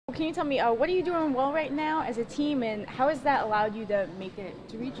can you tell me what are you doing well right now as a team, and how has that allowed you to make it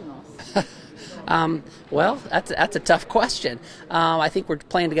to regionals? Well, that's a tough question. I think we're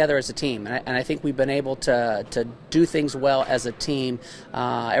playing together as a team, and I think we've been able to do things well as a team.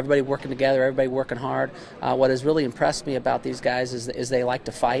 Everybody working together, everybody working hard. What has really impressed me about these guys is they like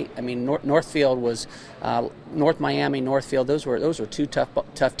to fight. I mean, Northfield was North Miami, Northfield. Those were two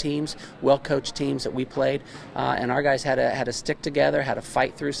tough teams, well-coached teams that we played, and our guys had to stick together, had to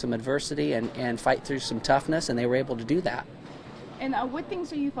fight through some adversity and fight through some toughness, and they were able to do that. And what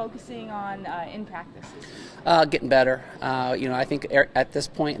things are you focusing on in practice? Getting better. I think at this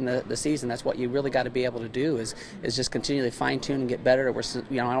point in the season, that's what you really got to be able to do is just continually fine-tune and get better.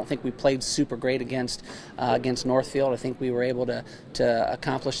 I don't think we played super great against Northfield. I think we were able to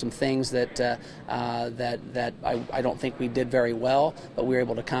accomplish some things that I don't think we did very well, but we were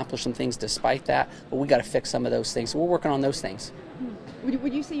able to accomplish some things despite that. But we got to fix some of those things. So we're working on those things.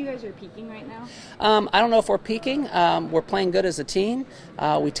 Would you say you guys are peaking right now? I don't know if we're peaking. We're playing good as a team.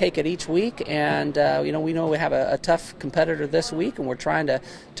 We take it each week, and we know we have a tough competitor this week, and we're trying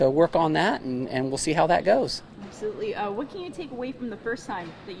to work on that, and we'll see how that goes. Absolutely. What can you take away from the first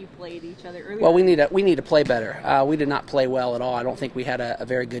time that you played each other earlier? Well, we need to play better. We did not play well at all. I don't think we had a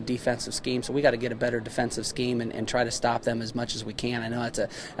very good defensive scheme, so we got to get a better defensive scheme and try to stop them as much as we can. I know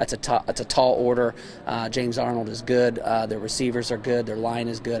that's a tall order. James Arnold is good. Their receivers are good. Their line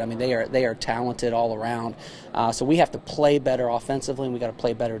is good. I mean, they are talented all around. So we have to play better offensively, and we got to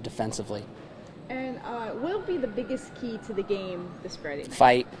play better defensively. And what will be the biggest key to the game this Friday night?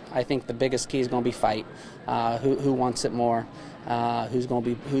 Fight. I think the biggest key is going to be fight. Who wants it more? Who's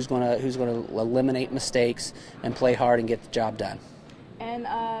going to eliminate mistakes and play hard and get the job done. And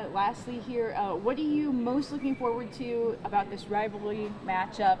lastly here, what are you most looking forward to about this rivalry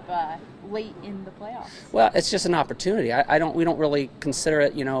matchup late in the playoffs? Well, it's just an opportunity. We don't really consider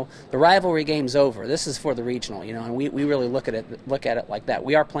it, the rivalry game's over. This is for the regional, and we really look at it like that.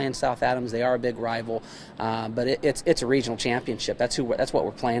 We are playing South Adams. They are a big rival, but it's a regional championship. That's what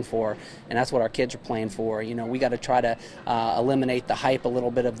we're playing for, and that's what our kids are playing for. We got to try to eliminate the hype a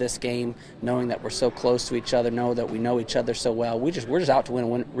little bit of this game, knowing that we're so close to each other, know that we know each other so well. We're just out to win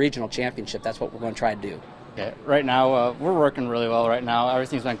a regional championship. That's what we're going to try to do. Yeah, right now we're working really well right now.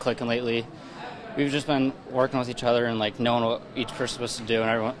 Everything's been clicking lately. We've just been working with each other and knowing what each person's supposed to do,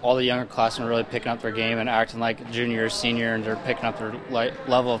 and all the younger classmen are really picking up their game and acting like junior or senior, and they're picking up their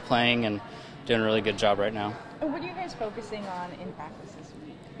level of playing and doing a really good job right now. And what are you guys focusing on in practice this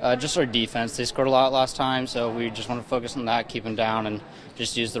week? Just our defense. They scored a lot last time, so we just want to focus on that, keep them down, and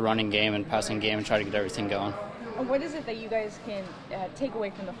just use the running game and passing game and try to get everything going. What is it that you guys can take away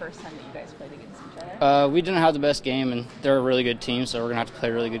from the first time that you guys played against each other? We didn't have the best game, and they're a really good team, so we're going to have to play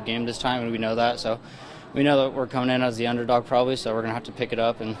a really good game this time, and we know that. So we know that we're coming in as the underdog probably, so we're going to have to pick it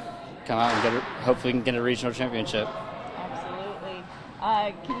up and come out and hopefully we can get a regional championship. Absolutely.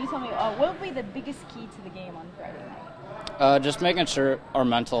 Can you tell me, what will be the biggest key to the game on Friday night? Just making sure our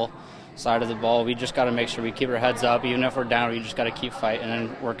mental side of the ball, we just got to make sure we keep our heads up. Even if we're down, we just got to keep fighting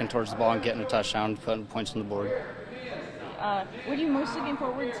and working towards the ball and getting a touchdown, putting points on the board. What are you most looking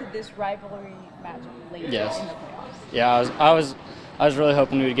forward to this rivalry matchup later in the playoffs? Yeah, I was really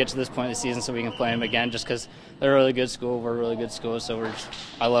hoping we would get to this point of the season so we can play them again, just because they're a really good school, we're a really good school, so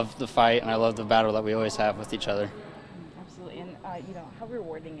I love the fight and I love the battle that we always have with each other. Absolutely, and how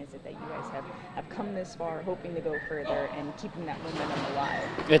rewarding is it that you guys have come this far, hoping to go further and keeping that momentum alive?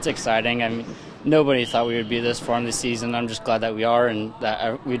 It's exciting. I mean, nobody thought we would be this far in the season. I'm just glad that we are, and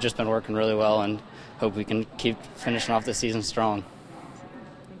that we've just been working really well, and hope we can keep finishing off the season strong.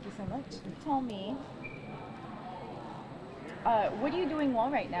 Thank you so much. Tell me, what are you doing well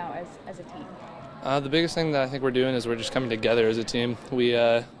right now as a team? The biggest thing that I think we're doing is we're just coming together as a team. We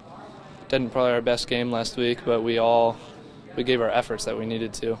didn't play our best game last week, but we gave our efforts that we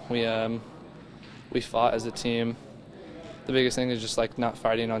needed to. We fought as a team. The biggest thing is just not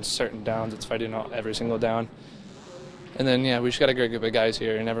fighting on certain downs. It's fighting on every single down. And then we just got a great group of guys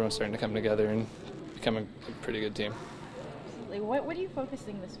here, and everyone's starting to come together and become a pretty good team. Absolutely. What are you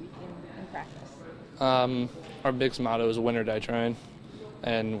focusing this week in practice? Our big motto is "Win or Die Trying,"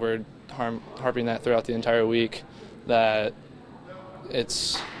 and we're harping that throughout the entire week. That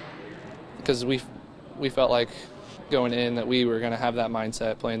it's because we felt like going in that we were going to have that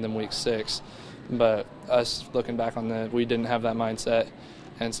mindset playing them week 6, but us looking back on that, we didn't have that mindset,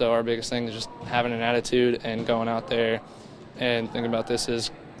 and so our biggest thing is just having an attitude and going out there and thinking about this is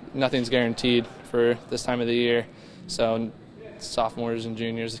nothing's guaranteed for this time of the year. So sophomores and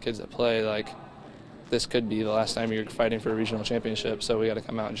juniors, the kids that play, this could be the last time you're fighting for a regional championship, so we got to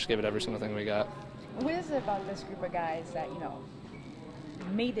come out and just give it every single thing we got. What is it about this group of guys that,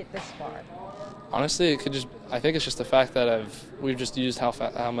 made it this far? Honestly, I think it's just the fact that we've just used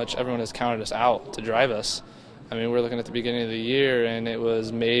how much everyone has counted us out to drive us. I mean, we're looking at the beginning of the year, and it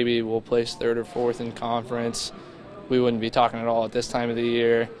was maybe we'll place 3rd or 4th in conference. We wouldn't be talking at all at this time of the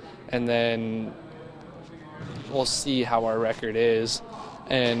year, and then we'll see how our record is.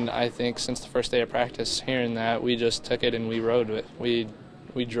 And I think since the first day of practice, hearing that, we just took it and we rode it.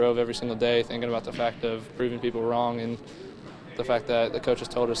 We drove every single day thinking about the fact of proving people wrong and the fact that the coaches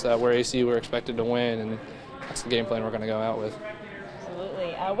told us that we're AC, we're expected to win, and that's the game plan we're going to go out with.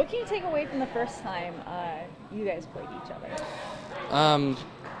 Absolutely. What can you take away from the first time you guys played each other?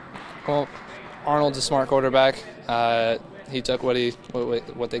 Well, Arnold's a smart quarterback. He took what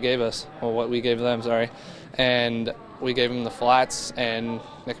they gave us, well, what we gave them, sorry, and we gave him the flats. And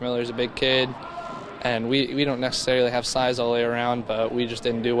Nick Miller's a big kid, and we don't necessarily have size all the way around, but we just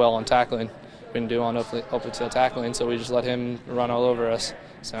didn't do well on tackling. We didn't do on open field tackling, so we just let him run all over us.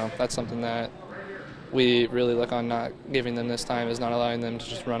 So that's something that we really look on not giving them this time, is not allowing them to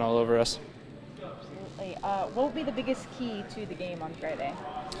just run all over us. Absolutely. What will be the biggest key to the game on Friday?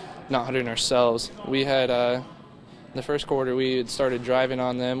 Not hurting ourselves. We had the first quarter we had started driving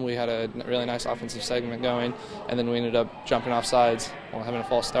on them. We had a really nice offensive segment going, and then we ended up jumping off sides while having a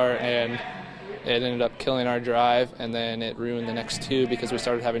false start, and it ended up killing our drive, and then it ruined the next 2 because we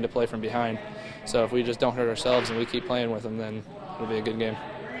started having to play from behind. So if we just don't hurt ourselves and we keep playing with them, then it'll be a good game.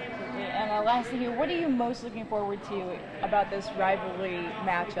 And lastly here, what are you most looking forward to about this rivalry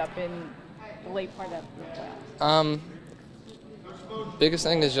matchup in the late part of the playoffs? Biggest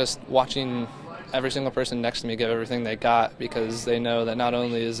thing is just watching every single person next to me give everything they got, because they know that not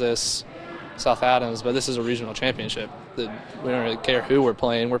only is this South Adams, but this is a regional championship. We don't really care who we're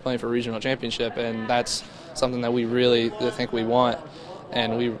playing for a regional championship, and that's something that we really think we want,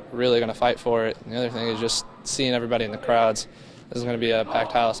 and we really going to fight for it. And the other thing is just seeing everybody in the crowds. This is going to be a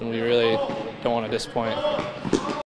packed house, and we really don't want to disappoint.